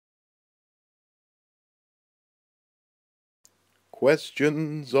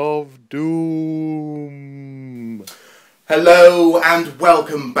Questions of Doom. Hello and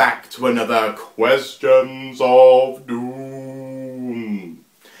welcome back to another Questions of Doom.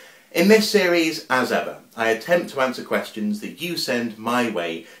 In this series, as ever, I attempt to answer questions that you send my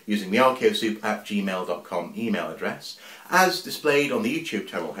way using the Archaeosoup@gmail.com email address, as displayed on the YouTube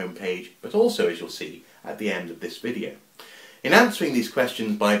channel homepage, but also as you'll see at the end of this video. In answering these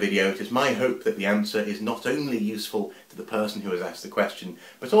questions by video, it is my hope that the answer is not only useful to the person who has asked the question,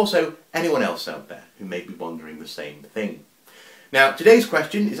 but also anyone else out there who may be wondering the same thing. Now, today's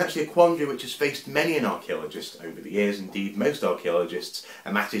question is actually a quandary which has faced many an archaeologist over the years, indeed most archaeologists,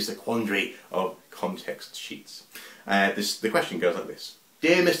 and that is the quandary of context sheets. The question goes like this.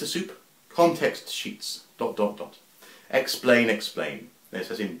 Dear Mr. Soup, context sheets, ... Explain, explain. It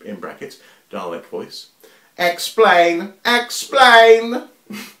says in brackets, Dalek voice. Explain, explain!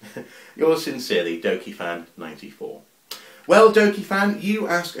 Yours sincerely, DokiFan94. Well, DokiFan, you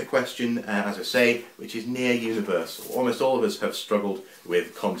ask a question, as I say, which is near universal. Almost all of us have struggled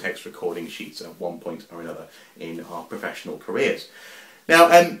with context recording sheets at one point or another in our professional careers. Now,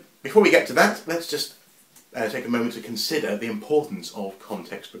 before we get to that, let's just take a moment to consider the importance of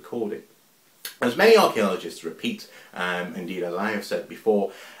context recording. As many archaeologists repeat, indeed as I have said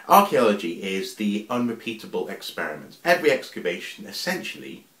before, archaeology is the unrepeatable experiment. Every excavation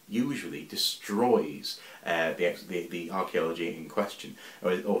essentially, usually, destroys the archaeology in question,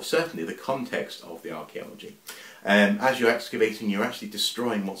 or certainly the context of the archaeology. As you're excavating, you're actually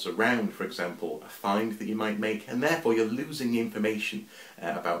destroying what's around, for example, a find that you might make, and therefore you're losing the information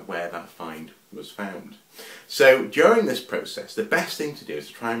about where that find was found. So during this process, the best thing to do is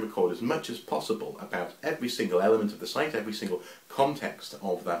to try and record as much as possible about every single element of the site, every single context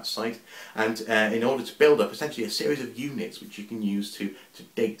of that site, and in order to build up essentially a series of units which you can use to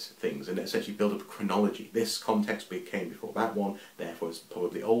date things and essentially build up a chronology. This context came before that one, therefore it's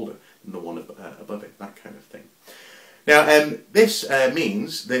probably older than the one above it, that kind of thing. Now, this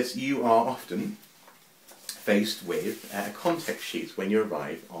means that you are often faced with a context sheet when you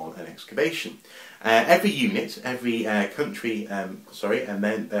arrive on an excavation. Every unit, every country, and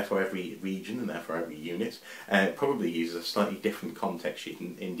then therefore every region and therefore every unit probably uses a slightly different context sheet,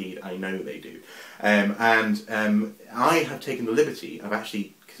 and indeed I know they do. I have taken the liberty of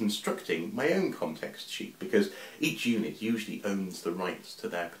actually constructing my own context sheet, because each unit usually owns the rights to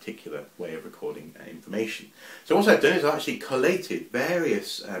their particular way of recording information. So what I've done is I've actually collated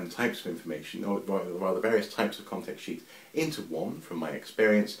various types of information, or rather various types of context sheets, into one from my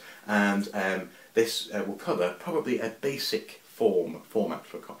experience, and this will cover probably a basic format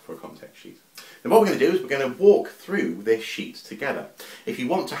for a context sheet. Now what we're going to do is we're going to walk through this sheet together. If you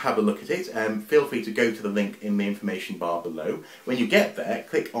want to have a look at it, feel free to go to the link in the information bar below. When you get there,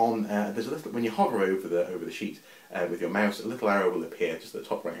 click on, there's a little, when you hover over the sheet with your mouse, a little arrow will appear just at the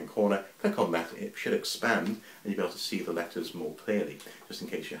top right hand corner. Click on that, it should expand and you'll be able to see the letters more clearly, just in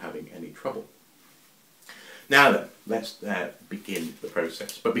case you're having any trouble. Now then, let's begin the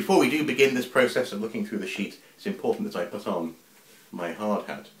process. But before we do begin this process of looking through the sheet, it's important that I put on my hard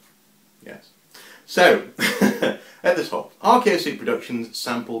hat. Yes. So, at the top, Archaeosoup Productions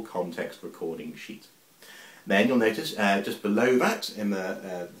Sample Context Recording Sheet. Then you'll notice just below that, in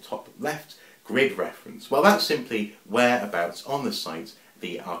the top left, grid reference. Well, that's simply whereabouts on the site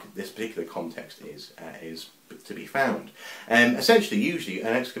this particular context is to be found. Essentially, usually,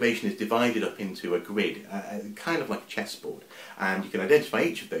 an excavation is divided up into a grid, kind of like a chessboard, and you can identify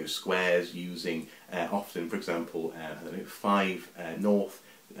each of those squares using often, for example, 5 north,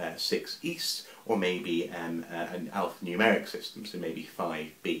 6 east, or maybe an alphanumeric system, so maybe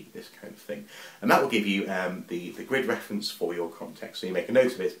 5B, this kind of thing. And that will give you the grid reference for your context, so you make a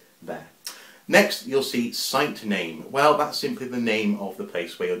note of it there. Next, you'll see site name. Well, that's simply the name of the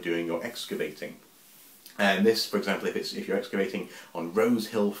place where you're doing your excavating. And this, for example, if you're excavating on Rose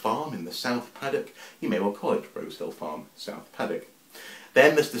Hill Farm in the South Paddock, you may well call it Rose Hill Farm, South Paddock.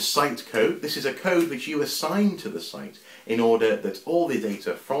 Then there's the site code. This is a code which you assign to the site in order that all the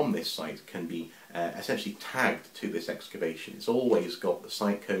data from this site can be essentially tagged to this excavation. It's always got the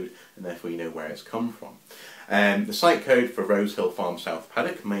site code, and therefore you know where it's come from. The site code for Rose Hill Farm South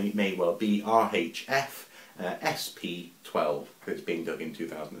Paddock may well be RHF SP12, because it's being dug in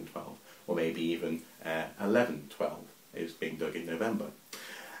 2012, or maybe even 1112, it's being dug in November.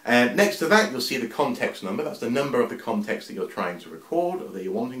 Next to that, you'll see the context number. That's the number of the context that you're trying to record, or that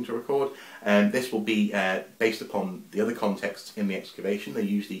you're wanting to record. This will be based upon the other contexts in the excavation. They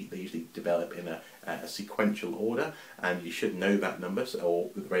usually develop in a sequential order, and you should know that number, so, or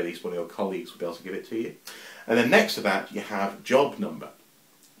at the very least one of your colleagues will be able to give it to you. And then next to that, you have job number.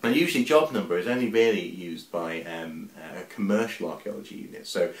 Now And usually job number is only really used by commercial archaeology units,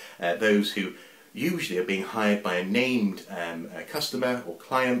 so those who usually are being hired by a named a customer or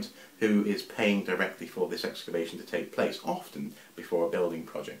client who is paying directly for this excavation to take place, often before a building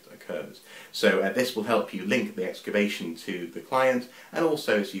project occurs. So this will help you link the excavation to the client, and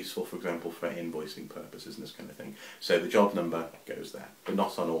also is useful, for example, for invoicing purposes and this kind of thing. So the job number goes there, but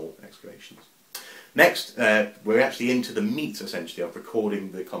not on all excavations. Next, we're actually into the meat, essentially, of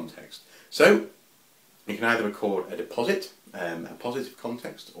recording the context. So you can either record a deposit, a positive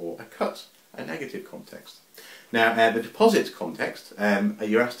context, or a cut, a negative context. Now, the deposit context,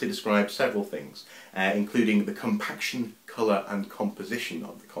 you're asked to describe several things, including the compaction, colour and composition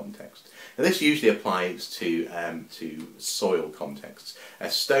of the context. Now, this usually applies to soil contexts. A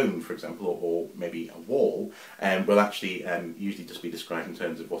stone, for example, or maybe a wall, will actually usually just be described in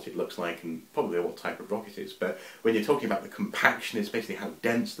terms of what it looks like and probably what type of rock it is. But when you're talking about the compaction, it's basically how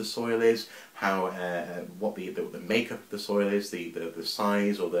dense the soil is, how what the makeup of the soil is, the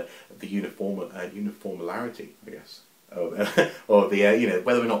size or the uniformity, I guess. Or the you know,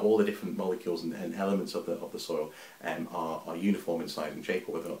 whether or not all the different molecules and elements of the soil are uniform in size and shape,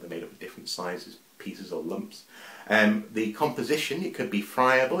 or whether or not they're made up of different sizes, pieces or lumps. The composition, it could be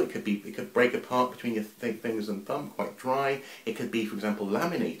friable, it could break apart between your fingers and thumb, quite dry. It could be, for example,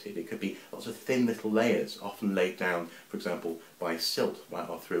 laminated. It could be lots of thin little layers, often laid down, for example, by silt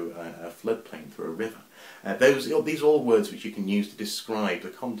or through a floodplain, through a river. These are all words which you can use to describe the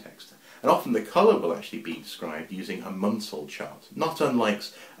context. And often the colour will actually be described using a Munsell chart, not unlike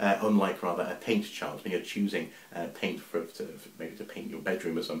rather a paint chart when you're choosing paint maybe to paint your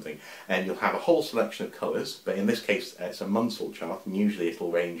bedroom or something, and you'll have a whole selection of colours, but in this case it's a Munsell chart, and usually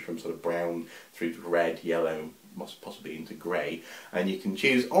it'll range from sort of brown through to red, yellow, possibly into grey, and you can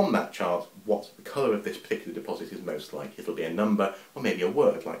choose on that chart what the colour of this particular deposit is most like. It'll be a number or maybe a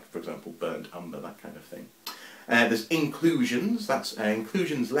word, like for example burnt umber, that kind of thing. There's inclusions, that's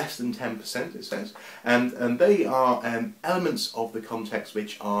inclusions less than 10%, it says, and they are elements of the context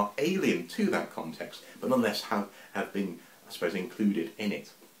which are alien to that context, but nonetheless have been, I suppose, included in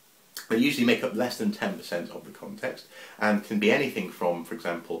it. They usually make up less than 10% of the context, and can be anything from, for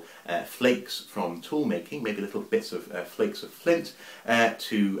example, flakes from tool making, maybe little bits of flakes of flint,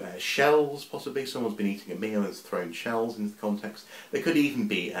 to shells, possibly. Someone's been eating a meal and has thrown shells into the context. They could even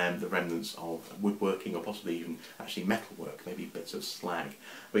be the remnants of woodworking, or possibly even actually metalwork, maybe bits of slag.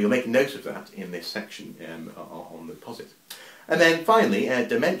 But you'll make note of that in this section on the deposit. And then finally,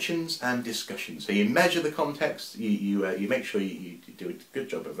 dimensions and discussion. So you measure the context, you make sure you do a good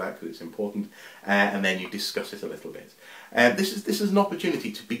job of that because it's important, and then you discuss it a little bit. This is an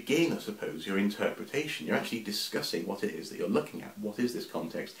opportunity to begin, I suppose, your interpretation. You're actually discussing what it is that you're looking at. What is this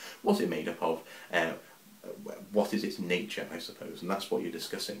context? What's it made up of? What is its nature, I suppose? And that's what you're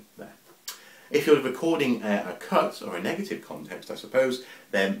discussing there. If you're recording a cut or a negative context, I suppose,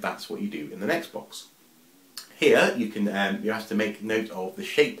 then that's what you do in the next box. Here you can you're asked to make note of the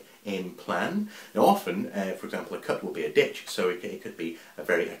shape in plan. Now often, for example, a cut will be a ditch, so it could be a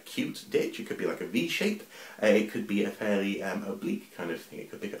very acute ditch, it could be like a V shape, it could be a fairly oblique kind of thing,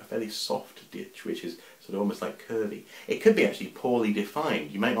 it could be a fairly soft ditch, which is sort of almost like curvy. It could be actually poorly defined.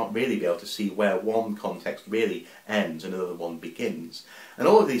 You might not really be able to see where one context really ends and another one begins. And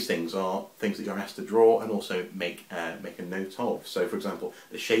all of these things are things that you're asked to draw and also make a note of. So, for example,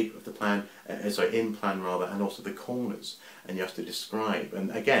 the shape of the plan, in plan rather, and also the corners, and you have to describe.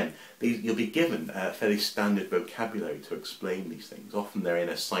 And again, you'll be given a fairly standard vocabulary to explain these things. Often they're in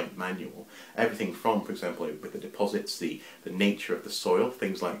a site manual. Everything from, for example, with the deposits, the nature of the soil,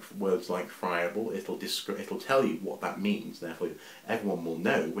 things like words like friable, it'll tell you what that means. Therefore, everyone will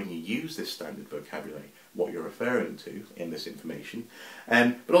know when you use this standard vocabulary what you're referring to in this information.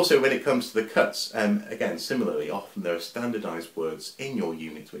 But also when it comes to the cuts, again, similarly, often there are standardised words in your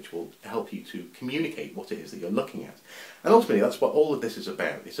unit which will help you to communicate what it is that you're looking at. And ultimately, that's what all of this is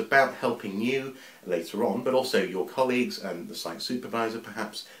about. It's about helping you later on, but also your colleagues and the site supervisor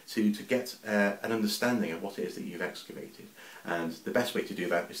perhaps, to get an understanding of what it is that you've excavated. And the best way to do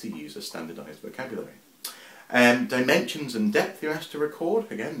that is to use a standardised vocabulary. Dimensions and depth you're asked to record,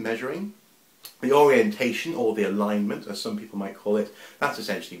 again, measuring. The orientation, or the alignment, as some people might call it, that's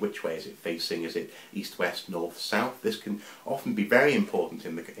essentially which way is it facing. Is it east, west, north, south? This can often be very important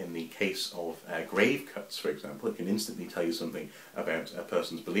in the case of grave cuts, for example. It can instantly tell you something about a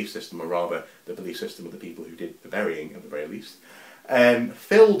person's belief system, or rather the belief system of the people who did the burying at the very least.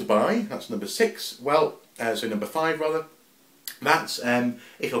 Filled by, that's number 6. Well, so number 5 rather. That's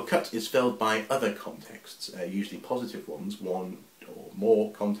if your cut is filled by other contexts, usually positive ones, one or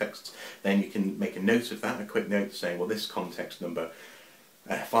more contexts, then you can make a note of that, a quick note saying, well, this context number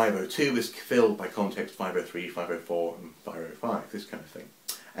 502 is filled by context 503, 504 and 505, this kind of thing.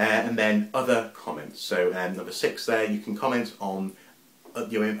 And then other comments. So number 6 there, you can comment on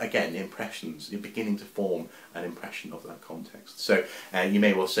your, again, impressions. You're beginning to form an impression of that context. So you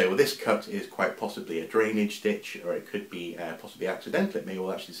may well say, well, this cut is quite possibly a drainage ditch, or it could be possibly accidental. It may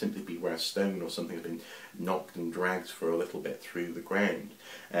well actually simply be where a stone or something has been knocked and dragged for a little bit through the ground.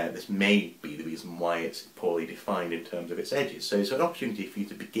 This may be the reason why it's poorly defined in terms of its edges. So it's an opportunity for you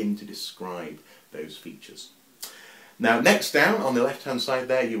to begin to describe those features. Now, next down on the left-hand side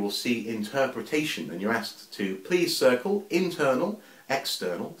there, you will see interpretation, and you're asked to please circle internal,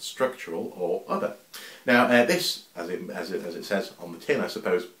 external, structural, or other. Now, this, as it says on the tin, I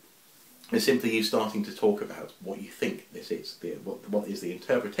suppose, is simply you starting to talk about what you think this is. What is the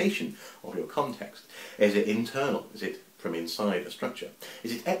interpretation of your context? Is it internal? Is it from inside a structure?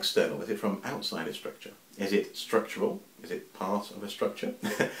 Is it external? Is it from outside a structure? Is it structural? Is it part of a structure?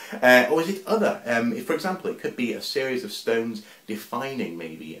 Or is it other? For example, it could be a series of stones defining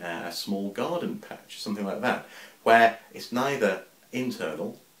maybe a small garden patch, something like that, where it's neither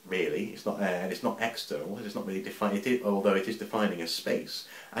internal, really, it's not external, it's not really defining, although it is defining a space,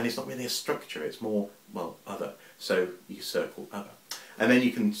 and it's not really a structure, it's more, well, other. So you circle other. And then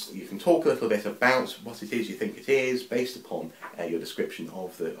you can talk a little bit about what it is you think it is, based upon your description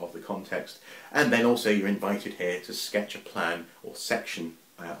of the context, and then also you're invited here to sketch a plan or section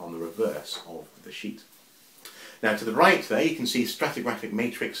on the reverse of the sheet. Now to the right there you can see stratigraphic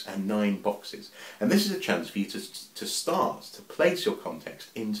matrix and 9 boxes, and this is a chance for you to start to place your context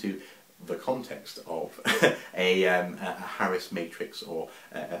into the context of a Harris matrix or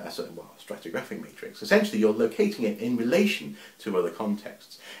a stratigraphic matrix. Essentially you're locating it in relation to other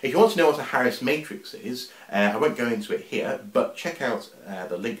contexts. If you want to know what a Harris matrix is, I won't go into it here, but check out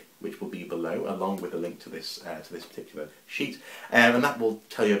the link which will be below, along with a link to this particular sheet, and that will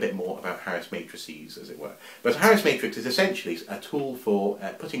tell you a bit more about Harris matrices, as it were. But a Harris matrix is essentially a tool for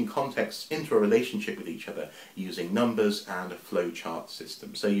putting contexts into a relationship with each other using numbers and a flowchart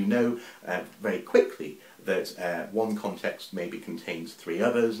system. So you know very quickly that one context maybe contains 3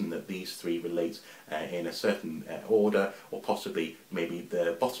 others, and that these 3 relate in a certain order, or possibly maybe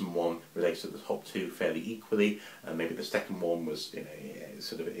the bottom one relates to the top 2 fairly equally, and maybe the second one was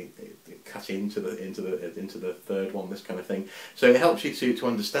sort of it cut into the third one, this kind of thing. So it helps you to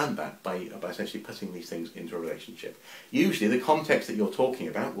understand that by essentially putting these things into a relationship. Usually the context that you're talking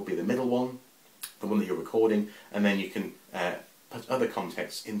about will be the middle one, the one that you're recording, and then you can put other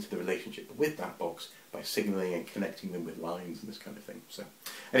contexts into the relationship with that box by signalling and connecting them with lines and this kind of thing. So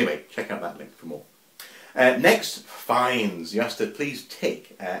anyway, check out that link for more. Next, finds. You have to please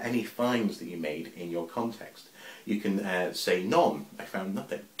tick any finds that you made in your context. You can say none, I found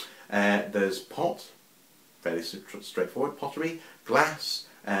nothing. There's pot, fairly straightforward, pottery, glass,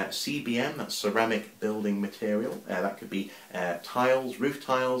 CBM, that's ceramic building material. That could be tiles, roof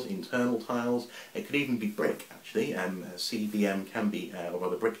tiles, internal tiles. It could even be brick, actually. CBM can be, or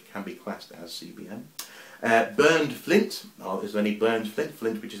rather brick can be classed as CBM. Burned flint, is there any burned flint?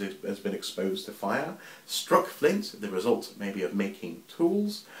 Flint which has been exposed to fire. Struck flint, the result maybe of making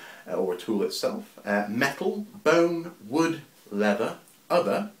tools, or a tool itself. Metal, bone, wood, leather.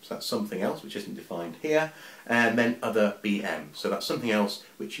 Other, so that's something else which isn't defined here, and then other BM, so that's something else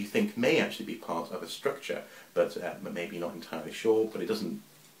which you think may actually be part of a structure, but maybe not entirely sure, but it doesn't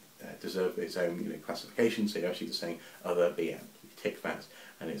deserve its own classification, so you're actually just saying other BM. You tick that,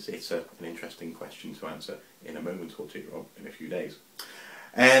 and it's an interesting question to answer in a moment or two, or in a few days.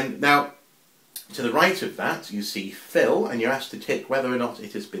 And now, to the right of that, you see fill, and you're asked to tick whether or not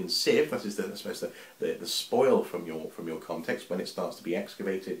it has been sieved. That is, I suppose, the spoil from your context when it starts to be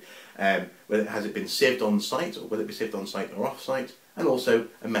excavated. Whether has it been sieved on site, or whether it be sieved on site or off site, and also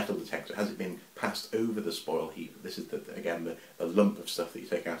a metal detector. Has it been passed over the spoil heap? This is again the lump of stuff that you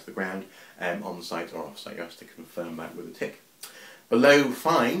take out of the ground, on site or off site. You're asked to confirm that with a tick. Below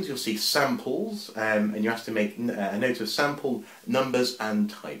finds, you'll see samples, and you're asked to make a note of sample numbers and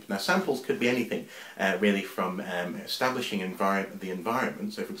type. Now samples could be anything, really, from establishing the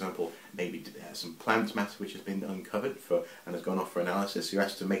environment. So for example, maybe some plant matter which has been uncovered and has gone off for analysis. You're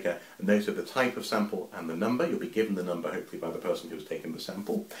asked to make a note of the type of sample and the number. You'll be given the number hopefully by the person who's taken the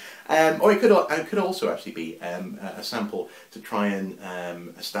sample. Or it could also actually be a sample to try and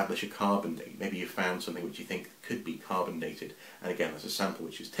establish a carbon date. Maybe you found something which you think could be carbon dated, and again that's a sample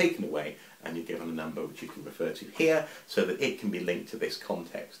which is taken away and you're given a number which you can refer to here so that it can be linked to this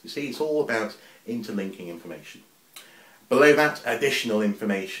context. You see, it's all about interlinking information. Below that, additional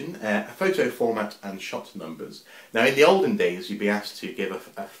information, photo format and shot numbers. Now in the olden days you'd be asked to give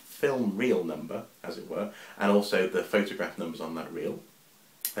a film reel number, as it were, and also the photograph numbers on that reel.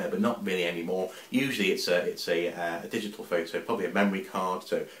 but not really anymore. Usually it's a digital photo, probably a memory card,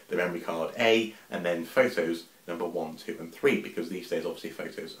 so the memory card A, and then photos number 1, 2 and 3, because these days obviously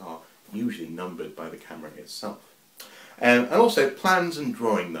photos are usually numbered by the camera itself. And also plans and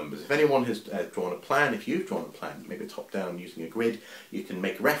drawing numbers. If anyone has drawn a plan, if you've drawn a plan, maybe top down using a grid, you can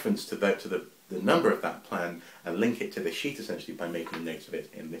make reference to the number of that plan and link it to the sheet essentially by making a note of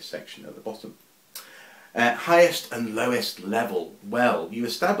it in this section at the bottom. Highest and lowest level. Well, you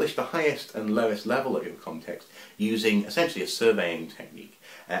establish the highest and lowest level of your context using essentially a surveying technique.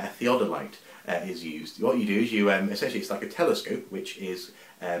 A theodolite is used. What you do is you essentially it's like a telescope which is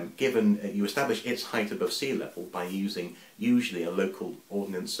you establish its height above sea level by using usually a local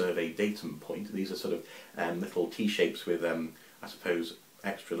Ordnance Survey datum point. These are sort of little T-shapes with I suppose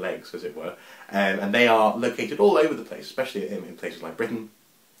extra legs, as it were, and they are located all over the place, especially in places like Britain.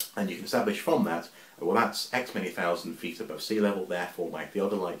 And you can establish from that, well, that's X many thousand feet above sea level, therefore my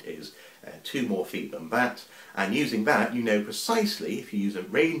theodolite is 2 more feet than that. And using that, you know precisely, if you use a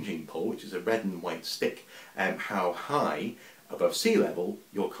ranging pole, which is a red and white stick, how high above sea level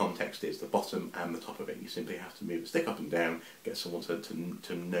your context is, the bottom and the top of it. You simply have to move the stick up and down, get someone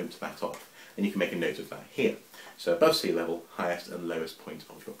to note that off. And you can make a note of that here. So above sea level, highest and lowest point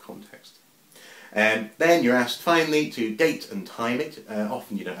of your context. Then you're asked finally to date and time it.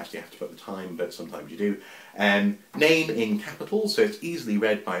 Often you don't actually have to put the time, but sometimes you do. Name in capitals, so it's easily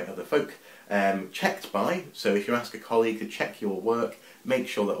read by other folk. Checked by, so if you ask a colleague to check your work, make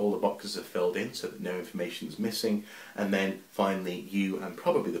sure that all the boxes are filled in so that no information is missing. And then finally you and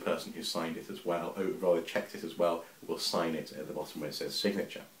probably the person who signed it as well, or rather checked it as well, will sign it at the bottom where it says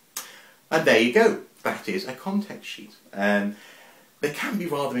signature. And there you go. That is a context sheet. They can be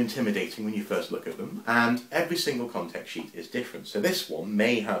rather intimidating when you first look at them, and every single context sheet is different. So this one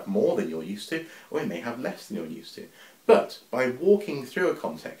may have more than you're used to, or it may have less than you're used to. But by walking through a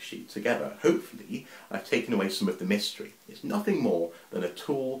context sheet together, hopefully I've taken away some of the mystery. It's nothing more than a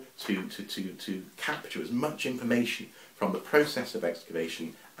tool to capture as much information from the process of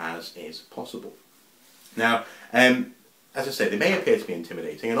excavation as is possible. Now, as I say, they may appear to be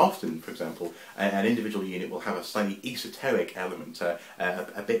intimidating, and often, for example, an individual unit will have a slightly esoteric element,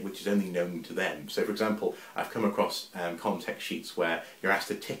 a bit which is only known to them. So, for example, I've come across context sheets where you're asked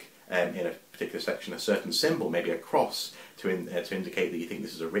to tick in a particular section a certain symbol, maybe a cross, to indicate that you think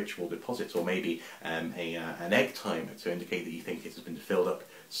this is a ritual deposit, or maybe an egg timer to indicate that you think it has been filled up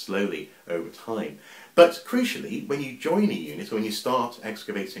slowly over time. But crucially, when you join a unit, or when you start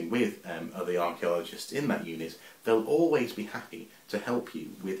excavating with other archaeologists in that unit, they'll always be happy to help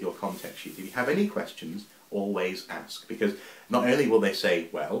you with your context sheet. If you have any questions, always ask, because not only will they say,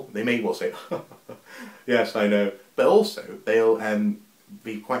 well, they may well say, yes, I know, but also they'll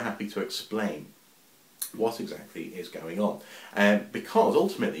be quite happy to explain what exactly is going on. Because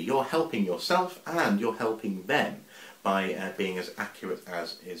ultimately you're helping yourself and you're helping them by being as accurate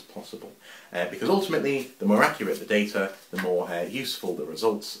as is possible. Because ultimately, the more accurate the data, the more useful the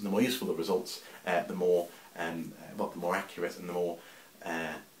results, and the more useful the results, the more accurate and the more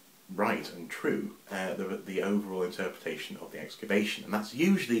right and true the overall interpretation of the excavation. And that's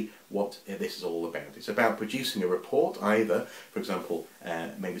usually what this is all about. It's about producing a report, either, for example,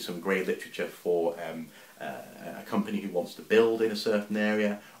 maybe some grey literature for a company who wants to build in a certain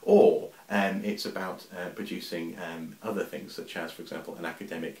area, or it's about producing other things, such as, for example, an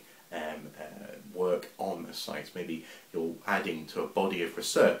academic work on a site. Maybe you're adding to a body of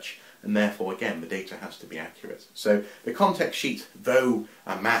research, and therefore, again, the data has to be accurate. So the context sheet, though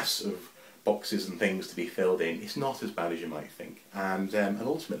a mass of boxes and things to be filled in, it's not as bad as you might think. And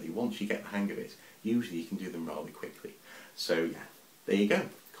ultimately, once you get the hang of it, usually you can do them rather quickly. So yeah, there you go,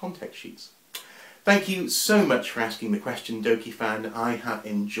 context sheets. Thank you so much for asking the question, Doki fan. I have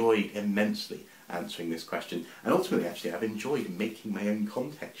enjoyed immensely answering this question, and ultimately, actually, I've enjoyed making my own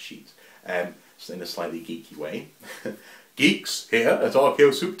context sheet in a slightly geeky way. Geeks here at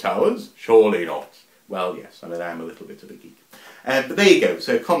Archaeosoup Towers? Surely not. Well, yes, I mean, I am a little bit of a geek. But there you go,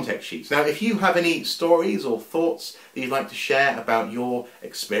 so context sheets. Now, if you have any stories or thoughts that you'd like to share about your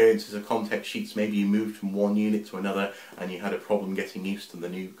experiences of context sheets, maybe you moved from one unit to another and you had a problem getting used to the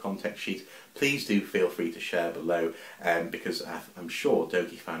new context sheet, please do feel free to share below, because I'm sure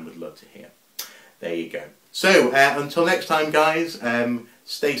Doki fan would love to hear. There you go. So, until next time, guys,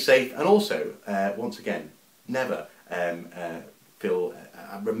 stay safe, and also, once again, never feel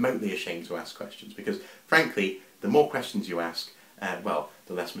remotely ashamed to ask questions, because frankly, the more questions you ask, well,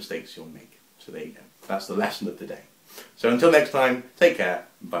 the less mistakes you'll make. So there you go. That's the lesson of the day. So until next time, take care,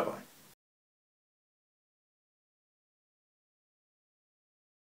 bye bye.